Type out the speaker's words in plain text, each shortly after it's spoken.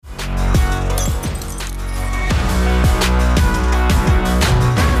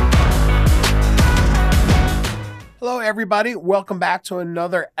everybody. Welcome back to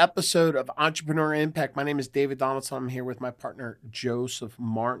another episode of Entrepreneurial Impact. My name is David Donaldson. I'm here with my partner, Joseph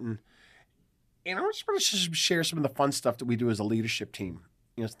Martin. And I'm just going to share some of the fun stuff that we do as a leadership team.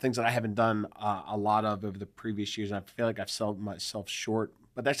 Things that I haven't done a lot of over the previous years. And I feel like I've sold myself short,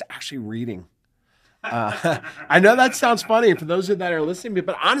 but that's actually reading. I know that sounds funny for those of you that are listening,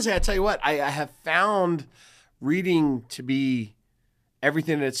 but honestly, I tell you what, I have found reading to be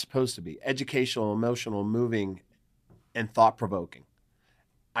everything that it's supposed to be: educational, emotional, moving, and thought-provoking.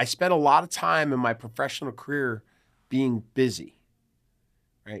 I spent a lot of time in my professional career being busy,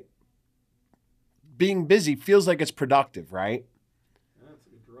 right? Being busy feels like it's productive, right? Yeah, that's a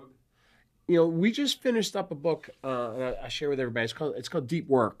good drug. We just finished up a book I share with everybody. It's called Deep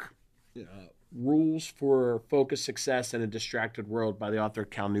Work, Rules for Focused Success in a Distracted World by the author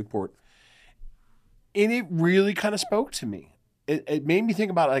Cal Newport. And it really kind of spoke to me. It made me think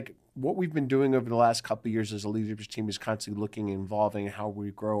about like what we've been doing over the last couple of years as a leadership team is constantly looking and evolving how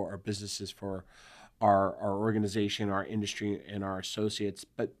we grow our businesses for our organization, our industry, and our associates.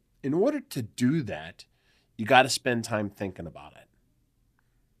 But in order to do that, you got to spend time thinking about it,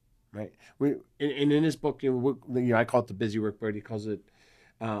 right? And in his book, I call it the busy work, but he calls it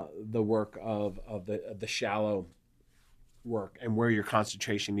the work of the shallow work and where your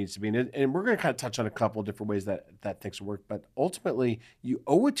concentration needs to be. And we're going to kind of touch on a couple of different ways that things work. But ultimately, you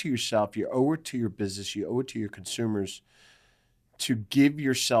owe it to yourself, you owe it to your business, you owe it to your consumers to give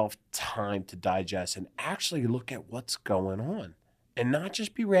yourself time to digest and actually look at what's going on and not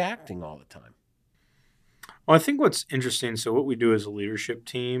just be reacting all the time. Well, I think what's interesting, so what we do as a leadership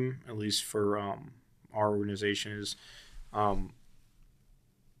team, at least for our organization, is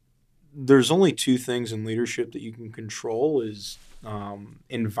there's only two things in leadership that you can control is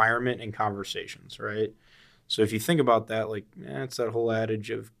environment and conversations, right? So if you think about that, it's that whole adage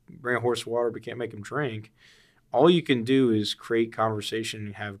of bring a horse water but can't make him drink. All you can do is create conversation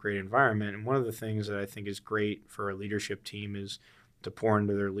and have great environment. And one of the things that I think is great for a leadership team is to pour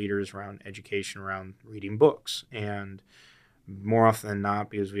into their leaders around education, around reading books. And more often than not,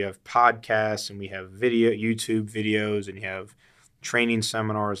 because we have podcasts and we have YouTube videos, and you have training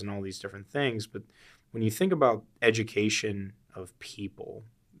seminars and all these different things. But when you think about education of people,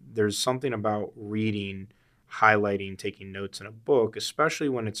 there's something about reading, highlighting, taking notes in a book, especially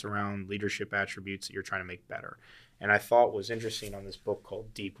when it's around leadership attributes that you're trying to make better. And I thought was interesting on this book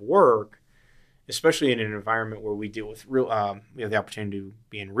called Deep Work, especially in an environment where we deal with we have the opportunity to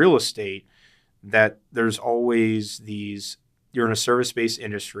be in real estate, that there's always you're in a service-based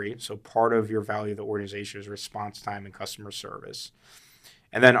industry, so part of your value of the organization is response time and customer service.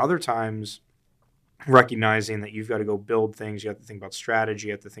 And then other times, recognizing that you've got to go build things, you have to think about strategy,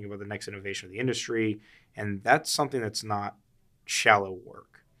 you have to think about the next innovation of the industry, and that's something that's not shallow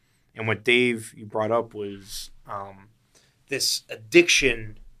work. And what Dave, you brought up was this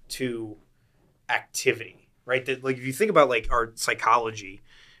addiction to activity, right? That, if you think about our psychology,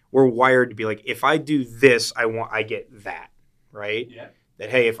 we're wired to be if I do this, I get that. Right? Yeah. That,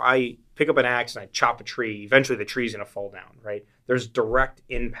 hey, if I pick up an axe and I chop a tree, eventually the tree's going to fall down, right? There's direct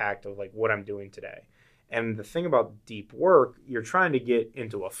impact of what I'm doing today. And the thing about deep work, you're trying to get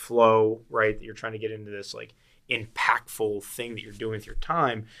into a flow, right? That you're trying to get into this impactful thing that you're doing with your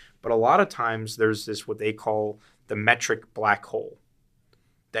time. But a lot of times there's this, what they call the metric black hole.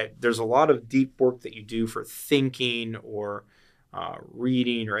 That there's a lot of deep work that you do for thinking or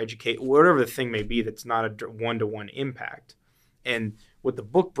reading or educate, whatever the thing may be, that's not a one-to-one impact. And what the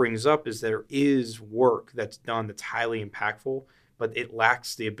book brings up is there is work that's done that's highly impactful, but it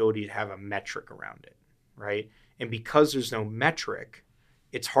lacks the ability to have a metric around it, right? And because there's no metric,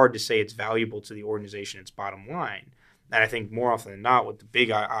 it's hard to say it's valuable to the organization, its bottom line. And I think more often than not, what the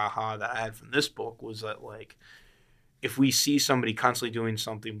big aha that I had from this book was that if we see somebody constantly doing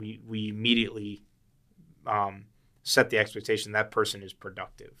something, we immediately set the expectation that person is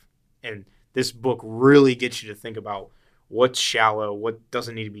productive. And this book really gets you to think about what's shallow, what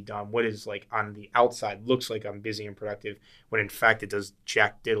doesn't need to be done, what is on the outside looks like I'm busy and productive, when in fact it does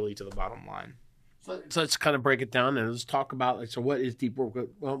jack diddly to the bottom line. So let's kind of break it down and let's talk about so what is deep work?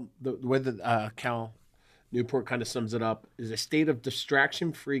 Well, the way that Cal Newport kind of sums it up is a state of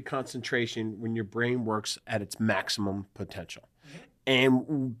distraction-free concentration when your brain works at its maximum potential. Mm-hmm.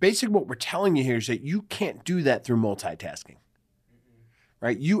 And basically what we're telling you here is that you can't do that through multitasking,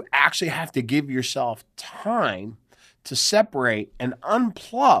 right? You actually have to give yourself time to separate and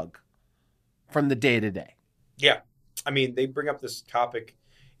unplug from the day-to-day. Yeah. I mean, they bring up this topic.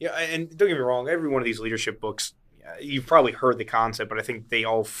 Yeah, and don't get me wrong, every one of these leadership books, you've probably heard the concept, but I think they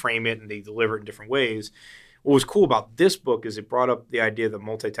all frame it and they deliver it in different ways. what was cool about this book is it brought up the idea that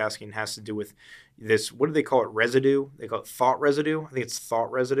multitasking has to do with this, what do they call it, residue? They call it thought residue. I think it's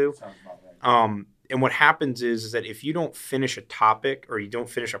thought residue. Sounds about right. And what happens is that if you don't finish a topic or you don't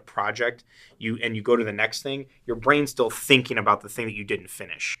finish a project, you go to the next thing, your brain's still thinking about the thing that you didn't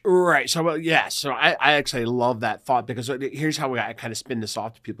finish. Right. So, So I actually love that thought, because here's how I kind of spin this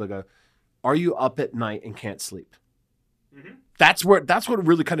off to people. I go, are you up at night and can't sleep? Mm-hmm. That's what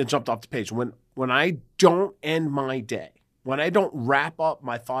really kind of jumped off the page. When I don't end my day, when I don't wrap up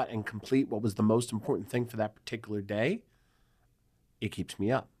my thought and complete what was the most important thing for that particular day, it keeps me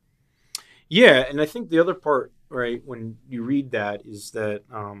up. Yeah, and I think the other part, right, when you read that is that,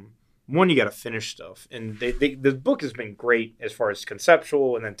 one, you got to finish stuff. And the book has been great as far as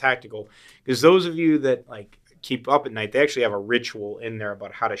conceptual and then tactical, because those of you that, like, keep up at night, they actually have a ritual in there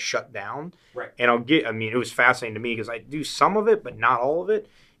about how to shut down. Right. And it was fascinating to me because I do some of it, but not all of it,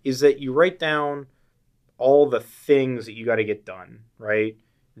 is that you write down all the things that you got to get done, right?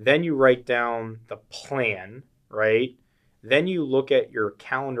 Then you write down the plan, right? Then you look at your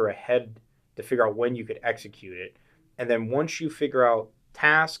calendar ahead to figure out when you could execute it. And then once you figure out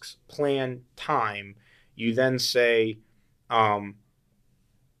tasks, plan, time, you then say, I'm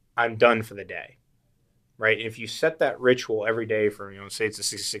done for the day, right? And if you set that ritual every day for, say it's a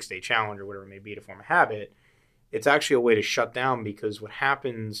 66-day challenge or whatever it may be to form a habit, it's actually a way to shut down, because what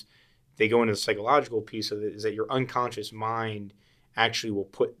happens, they go into the psychological piece of it, is that your unconscious mind actually will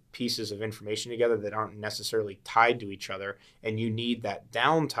put pieces of information together that aren't necessarily tied to each other, and you need that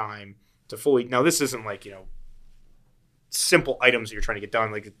downtime to fully. Now, this isn't like, simple items that you're trying to get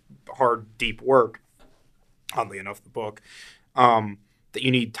done, like hard, deep work, oddly enough, the book, that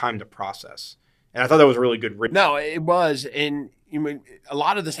you need time to process. And I thought that was a really good. No, it was. And a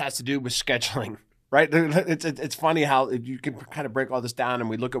lot of this has to do with scheduling, right? It's funny how you can kind of break all this down, and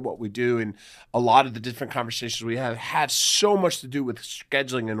we look at what we do, and a lot of the different conversations we have so much to do with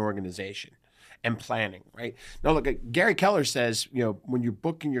scheduling and organization and planning, right? Now, look, Gary Keller says, when you're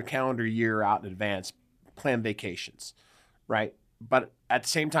booking your calendar year out in advance, plan vacations, right? But at the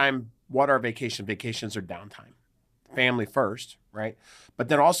same time, what are vacations? Vacations are downtime. Family first, right? But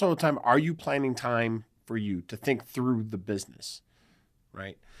then also time, are you planning time for you to think through the business,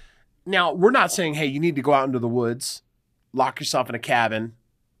 right? Now, we're not saying, hey, you need to go out into the woods, lock yourself in a cabin,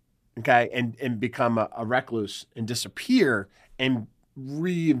 okay, and become a recluse and disappear and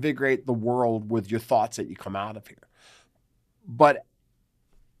reinvigorate the world with your thoughts that you come out of here. But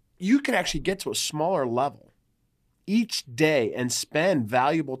you can actually get to a smaller level each day and spend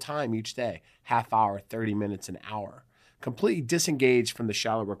valuable time each day, half hour, 30 minutes, an hour, completely disengaged from the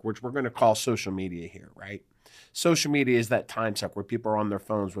shallow work, which we're going to call social media here, right? Social media is that time suck where people are on their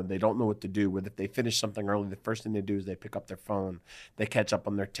phones when they don't know what to do. Where if they finish something early, the first thing they do is they pick up their phone. They catch up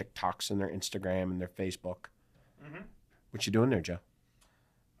on their TikToks and their Instagram and their Facebook. Mm-hmm. What you doing there, Joe?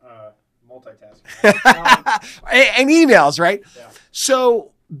 Multitasking. And emails, right? Yeah.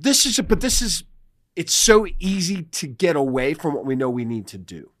 So it's so easy to get away from what we know we need to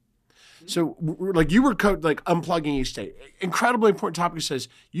do. So, like you were unplugging each day. Incredibly important topic. Says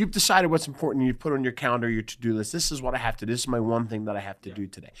you've decided what's important. You've put on your calendar, your to-do list. This is what I have to do. This is my one thing that I have to do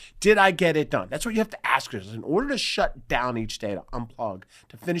today. Did I get it done? That's what you have to ask yourself. In order to shut down each day, to unplug,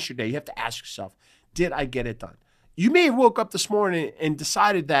 to finish your day, you have to ask yourself, did I get it done? You may have woke up this morning and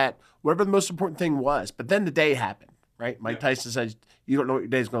decided that whatever the most important thing was, but then the day happened, right? Mike Tyson says you don't know what your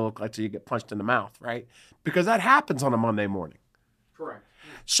day's going to look like till you get punched in the mouth, right? Because that happens on a Monday morning. Correct.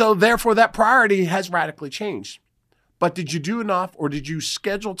 So therefore, that priority has radically changed. But did you do enough, or did you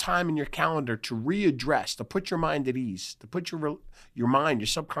schedule time in your calendar to readdress, to put your mind at ease, to put your mind, your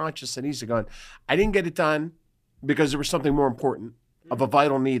subconscious at ease, to going, I didn't get it done because there was something more important of a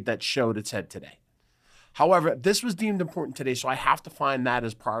vital need that showed its head today. However, this was deemed important today, so I have to find that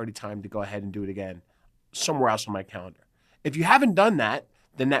as priority time to go ahead and do it again somewhere else on my calendar. If you haven't done that,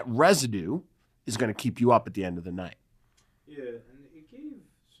 then that residue is going to keep you up at the end of the night. Yeah, and it gave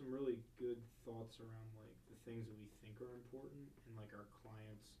some really good thoughts around like the things that we think are important and like our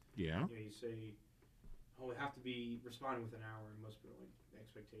clients. Yeah. You say, oh, we have to be responding within an hour, and most people like the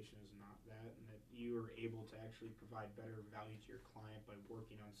expectation is not that, and that you are able to actually provide better value to your client by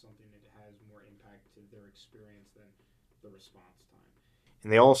working on something that has more impact to their experience than the response time.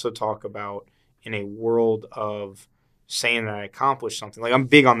 And they also talk about in a world of saying that I accomplished something. Like I'm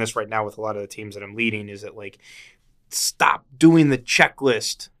big on this right now with a lot of the teams that I'm leading, is that like, stop doing the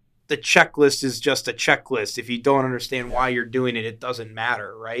checklist. The checklist is just a checklist. If you don't understand why you're doing it, it doesn't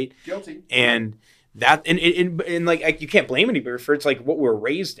matter, right? Guilty. And that and like you can't blame anybody for it's like what we're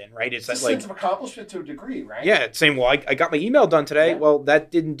raised in, right? It's a sense of accomplishment to a degree, right? Yeah, it's saying, well, I got my email done today. Yeah. Well, that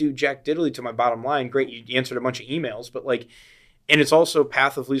didn't do jack diddly to my bottom line. Great, you answered a bunch of emails, but like, and it's also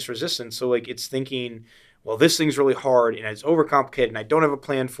path of least resistance. So like, it's thinking, well, this thing's really hard and it's overcomplicated, and I don't have a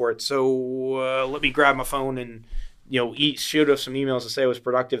plan for it. So let me grab my phone and shoot off some emails to say I was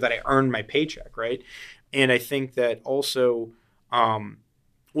productive, that I earned my paycheck, right? And I think that also.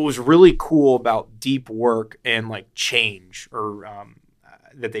 What was really cool about deep work and like change or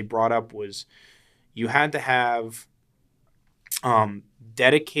that they brought up was you had to have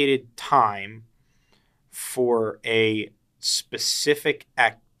dedicated time for a specific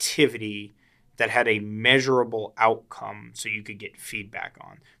activity that had a measurable outcome so you could get feedback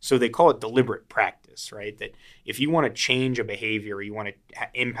on. So they call it deliberate practice, right? That if you want to change a behavior or you want to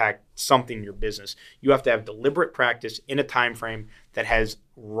impact something in your business, you have to have deliberate practice in a time frame that has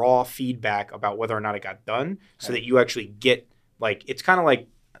raw feedback about whether or not it got done so that you actually get like, it's kind of like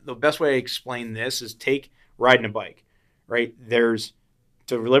the best way to explain this is take riding a bike, right? There's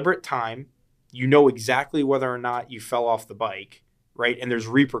deliberate time. You know exactly whether or not you fell off the bike, right? And there's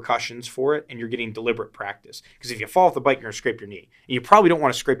repercussions for it, and you're getting deliberate practice. Because if you fall off the bike, you're going to scrape your knee. And you probably don't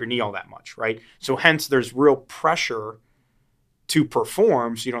want to scrape your knee all that much, right? So hence, there's real pressure to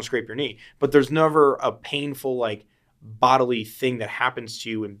perform so you don't scrape your knee. But there's never a painful, like, bodily thing that happens to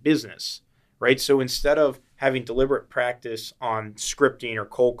you in business, right? So instead of having deliberate practice on scripting or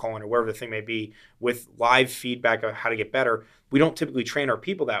cold calling or whatever the thing may be with live feedback on how to get better, we don't typically train our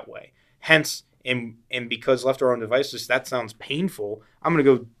people that way. Hence, and because left to our own devices, that sounds painful. I'm going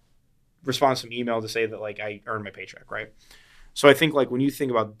to go respond to some email to say that like I earned my paycheck, right? So I think like when you think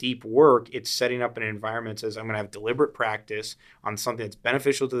about deep work, it's setting up an environment that says I'm going to have deliberate practice on something that's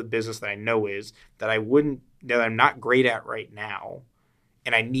beneficial to the business that I know that I'm not great at right now.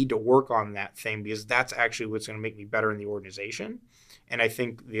 And I need to work on that thing because that's actually what's going to make me better in the organization. And I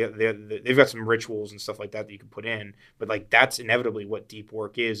think they've got some rituals and stuff like that you can put in. But like that's inevitably what deep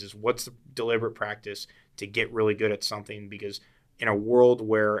work is what's the deliberate practice to get really good at something. Because in a world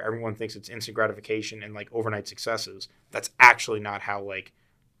where everyone thinks it's instant gratification and like overnight successes, that's actually not how like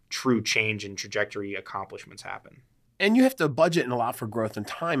true change and trajectory accomplishments happen. And you have to budget and allow for growth and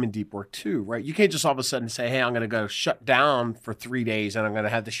time in deep work too, right? You can't just all of a sudden say, hey, I'm going to go shut down for 3 days and I'm going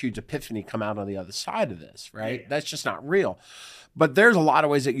to have this huge epiphany come out on the other side of this, right? Yeah. That's just not real. But there's a lot of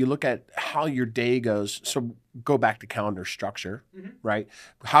ways that you look at how your day goes. So go back to calendar structure, right?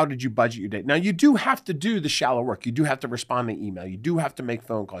 How did you budget your day? Now, you do have to do the shallow work. You do have to respond to email. You do have to make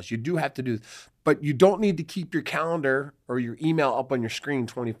phone calls. You do have to do, but you don't need to keep your calendar or your email up on your screen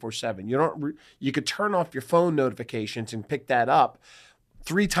 24/7. You could turn off your phone notifications and pick that up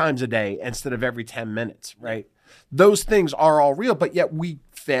 3 times a day instead of every 10 minutes, right? Those things are all real, but yet we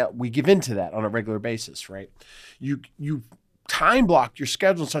give into that on a regular basis, right? You time block your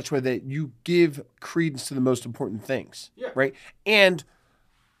schedule in such a way that you give credence to the most important things, right? And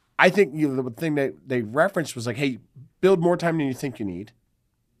I think the thing that they referenced was like, hey, build more time than you think you need,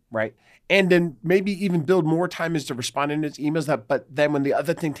 right? And then maybe even build more time as to responding to his emails. But then when the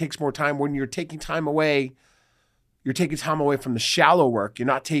other thing takes more time, when you're taking time away from the shallow work. You're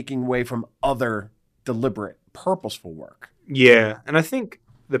not taking away from other deliberate, purposeful work. Yeah, and I think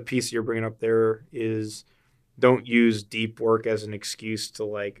the piece you're bringing up there is don't use deep work as an excuse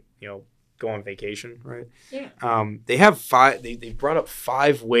to go on vacation, right? Yeah. They have 5. They brought up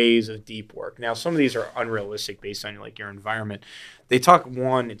 5 ways of deep work. Now, some of these are unrealistic based on your environment. They talk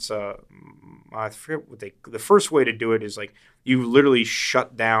one. It's I forget what the first way to do it is like you literally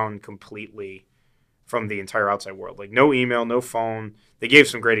shut down completely from the entire outside world. Like no email, no phone. They gave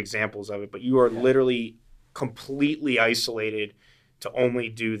some great examples of it, but you are literally completely isolated to only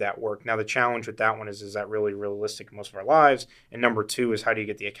do that work. Now, the challenge with that one is that really realistic in most of our lives? And number 2 is how do you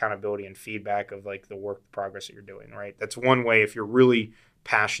get the accountability and feedback of the work progress that you're doing, right? That's one way if you're really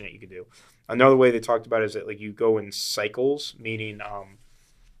passionate you could do. Another way they talked about is that you go in cycles, meaning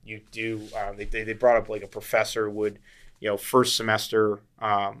you do, they brought up a professor would, first semester,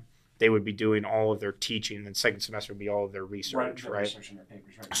 they would be doing all of their teaching, and then second semester would be all of their research, right? Research in their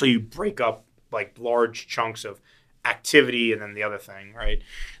papers, right? So you break up large chunks of activity and then the other thing, right?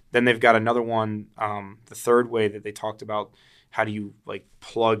 Then they've got another one, the third way that they talked about how do you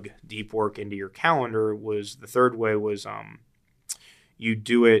plug deep work into your calendar was the third way was you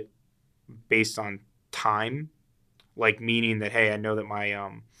do it based on time, meaning that, hey, I know that my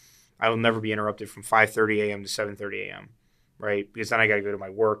I will never be interrupted from 5:30 a.m. to 7:30 a.m., right? Because then I got to go to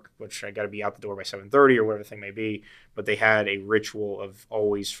my work, which I got to be out the door by 7:30 or whatever the thing may be. But they had a ritual of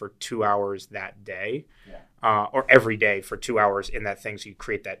always for 2 hours that day, or every day for 2 hours in that thing. So you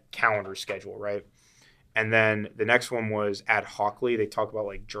create that calendar schedule, right? And then the next one was ad hocly. They talk about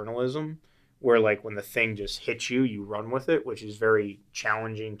like journalism, where like when the thing just hits you, you run with it, which is very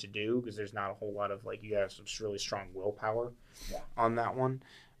challenging to do because there's not a whole lot of like, you have some really strong willpower on that one.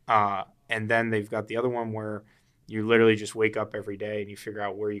 And then they've got the other one where you literally just wake up every day and you figure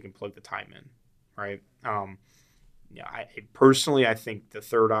out where you can plug the time in, right? I think the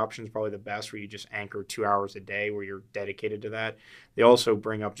third option is probably the best, where you just anchor 2 hours a day where you're dedicated to that. They also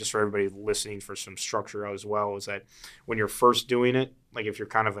bring up, just for everybody listening for some structure as well, is that when you're first doing it, like if you're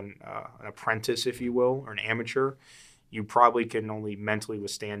kind of an apprentice, if you will, or an amateur, you probably can only mentally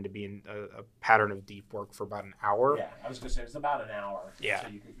withstand to be in a pattern of deep work for about an hour. Yeah, I was going to say it's about an hour. Yeah. So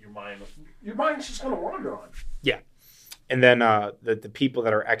your mind's just going to wander on. Yeah. And then the people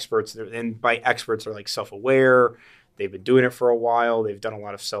that are experts, and by experts are like self-aware, they've been doing it for a while, they've done a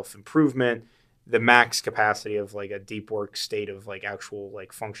lot of self-improvement. The max capacity of like a deep work state of like actual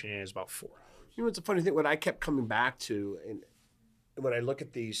like functioning is about 4 hours. You know, it's a funny thing. What I kept coming back to, and when I look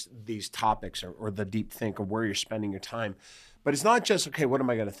at these topics or the deep think of where you're spending your time, but it's not just, okay, what am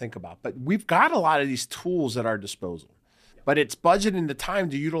I going to think about? But we've got a lot of these tools at our disposal. But it's budgeting the time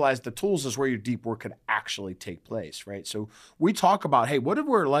to utilize the tools is where your deep work could actually take place, right? So we talk about, hey, what if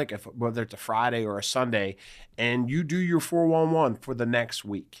we're like, whether it's a Friday or a Sunday, and you do your 411 for the next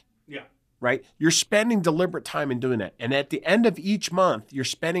week, right? You're spending deliberate time in doing that. And at the end of each month, you're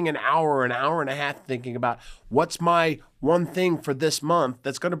spending an hour and a half thinking about what's my one thing for this month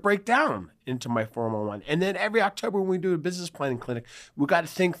that's going to break down into my 411. And then every October when we do a business planning clinic, we got to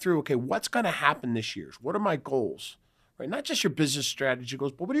think through, okay, what's going to happen this year? What are my goals? Right? Not just your business strategy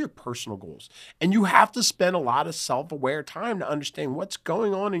goals, but what are your personal goals? And you have to spend a lot of self-aware time to understand what's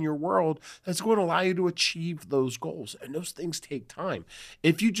going on in your world that's going to allow you to achieve those goals. And those things take time.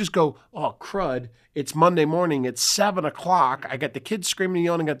 If you just go, oh, crud, it's Monday morning, it's 7 o'clock, I got the kids screaming and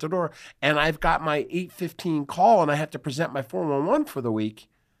yelling at the door, and I've got my 8:15 call and I have to present my 411 for the week.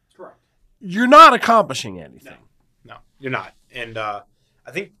 Correct. You're not accomplishing anything. No, you're not. And I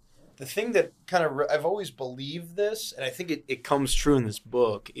think the thing that kind of I've always believed this, and I think it comes true in this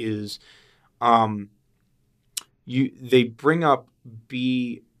book, is they bring up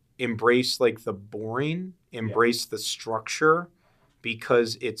embrace like the boring, embrace the structure,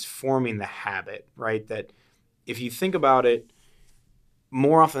 because it's forming the habit, right? That if you think about it,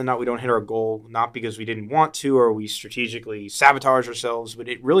 more often than not, we don't hit our goal, not because we didn't want to or we strategically sabotage ourselves, but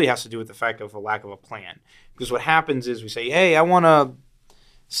it really has to do with the fact of a lack of a plan. Because what happens is we say, hey, I want to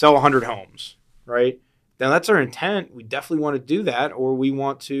sell 100 homes, right? Now that's our intent. We definitely want to do that, or we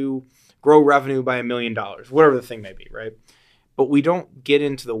want to grow revenue by $1 million, whatever the thing may be, right? But we don't get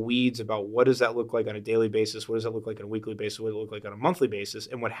into the weeds about what does that look like on a daily basis, what does that look like on a weekly basis, what does it look like on a monthly basis.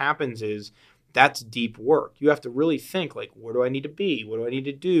 And what happens is that's deep work. You have to really think like, where do I need to be? What do I need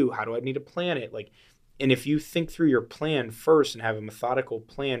to do? How do I need to plan it? Like, and if you think through your plan first and have a methodical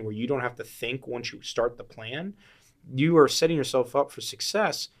plan where you don't have to think once you start the plan, you are setting yourself up for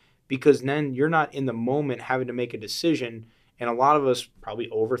success, because then you're not in the moment having to make a decision. And a lot of us probably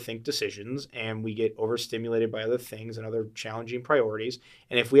overthink decisions and we get overstimulated by other things and other challenging priorities.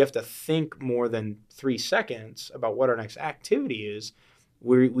 And if we have to think more than 3 seconds about what our next activity is,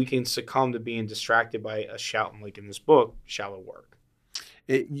 we can succumb to being distracted by like in this book, shallow work.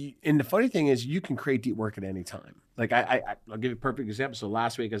 And the funny thing is, you can create deep work at any time. Like I'll give you a perfect example. So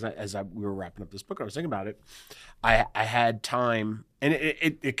last week, we were wrapping up this book, I was thinking about it. I had time, and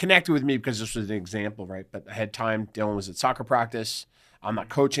it connected with me because this was an example, right? But I had time. Dylan was at soccer practice. I'm not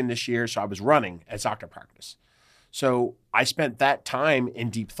coaching this year, so I was running at soccer practice. So I spent that time in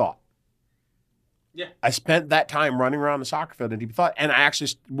deep thought. Yeah, I spent that time running around the soccer field in deep thought, and I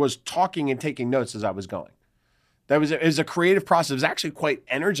actually was talking and taking notes as I was going. It was a creative process. It was actually quite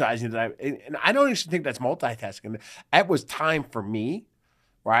energizing. And I don't actually think that's multitasking. That was time for me,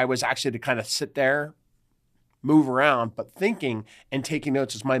 where I was actually to kind of sit there, move around, but thinking and taking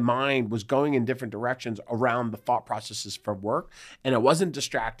notes as my mind was going in different directions around the thought processes for work. And I wasn't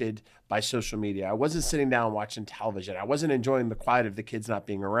distracted by social media. I wasn't sitting down watching television. I wasn't enjoying the quiet of the kids not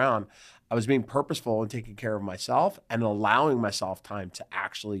being around. I was being purposeful and taking care of myself and allowing myself time to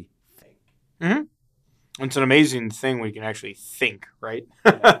actually think. Mm-hmm. It's an amazing thing when you can actually think, right?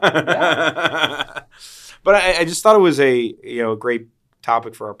 Yeah. But I just thought it was a great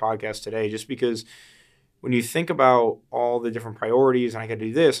topic for our podcast today, just because when you think about all the different priorities, and I got to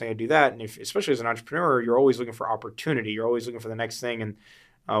do this, I got to do that, and especially as an entrepreneur, you're always looking for opportunity. You're always looking for the next thing, and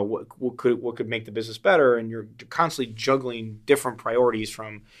what could make the business better, and you're constantly juggling different priorities,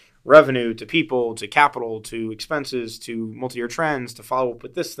 from revenue to people to capital to expenses to multi-year trends to follow up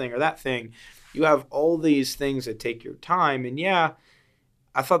with this thing or that thing. You have all these things that take your time. And yeah,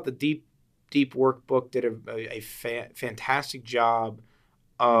 I thought the deep Deep Work book did a fantastic job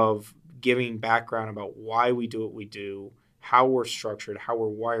of giving background about why we do what we do, how we're structured, how we're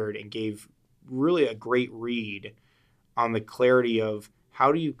wired, and gave really a great read on the clarity of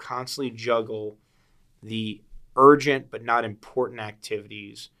how do you constantly juggle the urgent but not important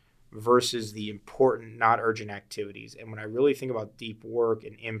activities versus the important, not urgent activities. And when I really think about deep work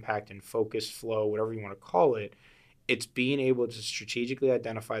and impact and focus, flow, whatever you want to call it, it's being able to strategically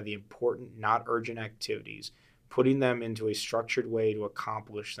identify the important, not urgent activities, putting them into a structured way to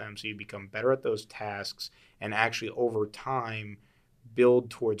accomplish them so you become better at those tasks and actually over time build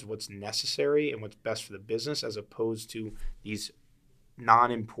towards what's necessary and what's best for the business, as opposed to these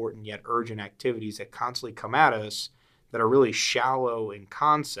non-important yet urgent activities that constantly come at us that are really shallow in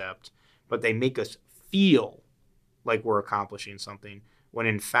concept, but they make us feel like we're accomplishing something, when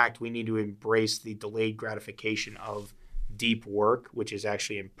in fact we need to embrace the delayed gratification of deep work, which is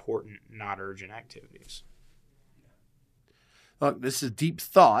actually important, not urgent activities. Look, this is deep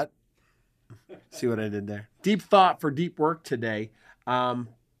thought. See what I did there? Deep thought for deep work today.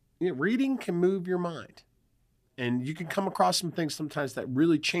 Reading can move your mind. And you can come across some things sometimes that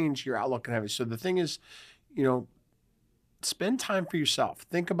really change your outlook and habits. So the thing is, spend time for yourself.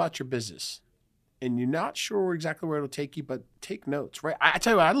 Think about your business. And you're not sure exactly where it'll take you, but take notes, right? I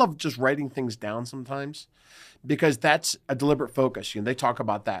tell you what, I love just writing things down sometimes because that's a deliberate focus. They talk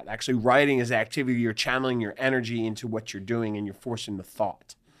about that. Actually, writing is the activity. You're channeling your energy into what you're doing and you're forcing the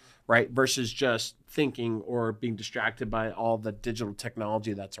thought, right? Versus just thinking or being distracted by all the digital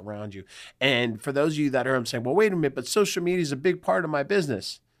technology that's around you. And for those of you that are saying, well, wait a minute, but social media is a big part of my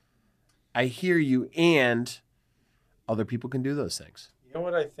business. I hear you, and other people can do those things. You know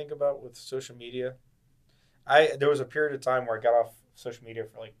what I think about with social media? There was a period of time where I got off social media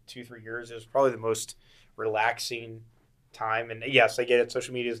for like 2-3 years. It was probably the most relaxing time. And yes, I get it.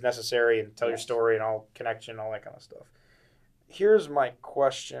 Social media is necessary and tell your story and all connection, all that kind of stuff. Here's my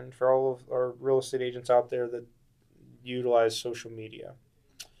question for all of our real estate agents out there that utilize social media.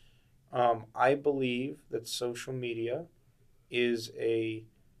 I believe that social media is a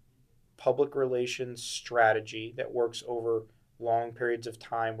public relations strategy that works over long periods of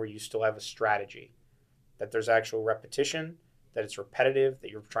time where you still have a strategy, that there's actual repetition, that it's repetitive,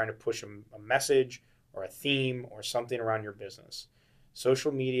 that you're trying to push a message or a theme or something around your business.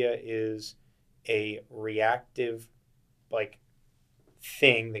 Social media is a reactive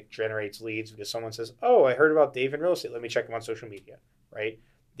thing that generates leads because someone says, oh, I heard about Dave in real estate. Let me check him on social media, right?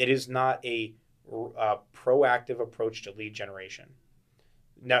 It is not a proactive approach to lead generation.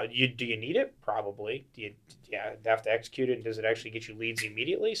 Now, do you need it? Probably. Do you have to execute it? And does it actually get you leads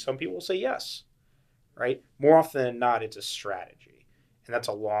immediately? Some people will say yes, right? More often than not, it's a strategy. And that's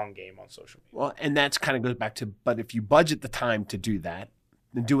a long game on social media. Well, and that's kind of goes back to, but if you budget the time to do that,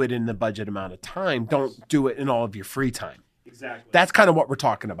 then do it in the budget amount of time. Don't do it in all of your free time. Exactly. That's kind of what we're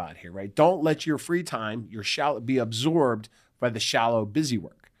talking about here, right? Don't let your free time, your shallow, be absorbed by the shallow, busy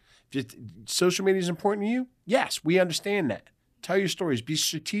work. Just, social media is important to you? Yes, we understand that. Tell your stories. Be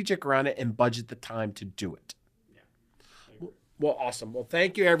strategic around it and budget the time to do it. Yeah. Well, awesome. Well,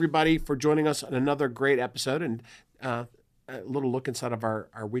 thank you, everybody, for joining us on another great episode and a little look inside of our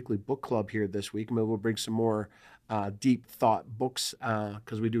weekly book club here this week. Maybe we'll bring some more deep thought books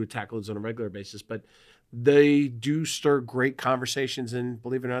because we do tackle those on a regular basis. But they do stir great conversations, and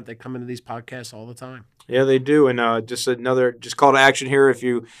believe it or not, they come into these podcasts all the time. Yeah, they do. And just call to action here. If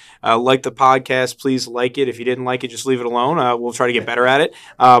you like the podcast, please like it. If you didn't like it, just leave it alone. We'll try to get better at it.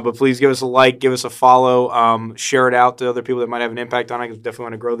 But please give us a like, give us a follow, share it out to other people that might have an impact on it. We definitely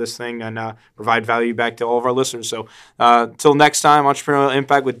want to grow this thing and provide value back to all of our listeners. So until next time, Entrepreneurial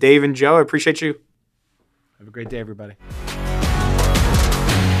Impact with Dave and Joe. I appreciate you. Have a great day, everybody.